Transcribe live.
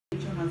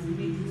has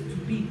made it to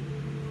be.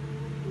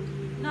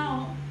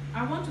 Now,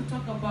 I want to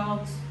talk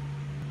about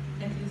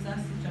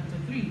Ecclesiastes chapter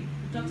 3.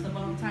 It talks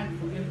about time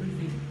for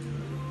everything.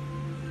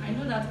 I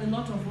know that a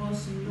lot of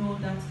us know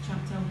that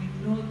chapter, we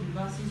know the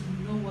verses,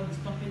 we know what it's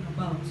talking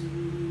about.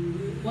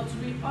 But to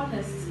be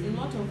honest, a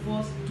lot of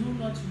us do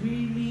not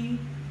really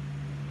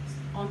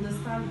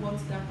understand what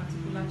that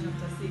particular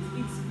chapter says.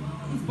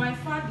 It's by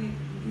far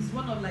it's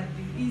one of like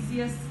the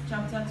easiest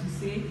chapter to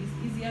say. It's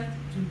easier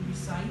to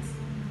recite,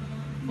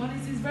 but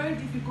it is very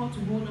difficult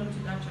to hold on to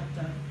that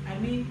chapter. I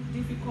mean,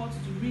 difficult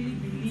to really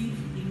believe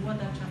in what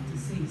that chapter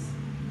says,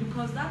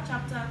 because that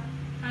chapter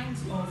kind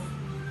of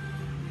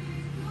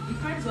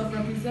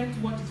represents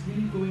what is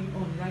really going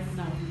on right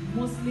now,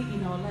 mostly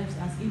in our lives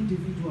as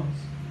individuals.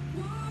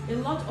 A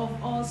lot of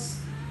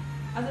us,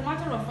 as a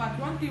matter of fact,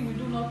 one thing we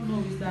do not know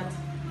is that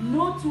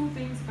no two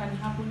things can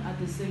happen at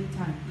the same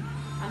time,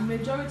 and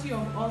majority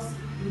of us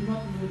do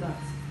not know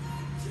that.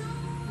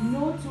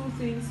 No two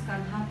things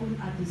can happen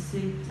at the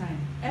same time.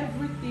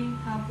 Everything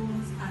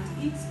happens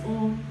at its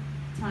own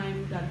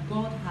time, that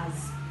God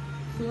has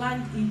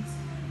planned it,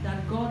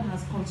 that God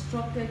has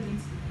constructed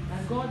it,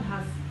 that God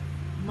has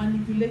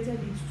manipulated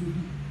it to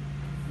be.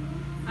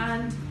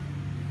 And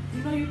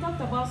you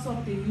talked about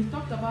something, you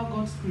talked about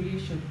God's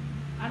creation,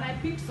 and I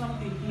picked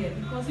something here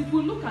because if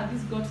we look at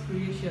this God's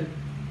creation,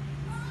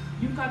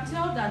 you can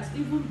tell that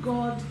even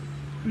God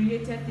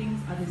created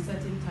things at a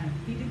certain time.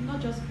 He did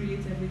not just create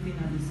everything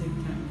at the same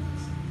time.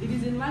 It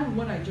is in line with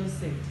what I just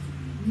said.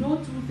 No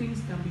two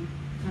things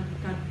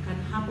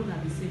can happen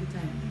at the same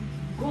time.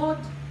 God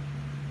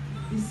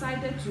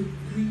decided to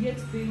create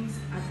things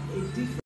at a different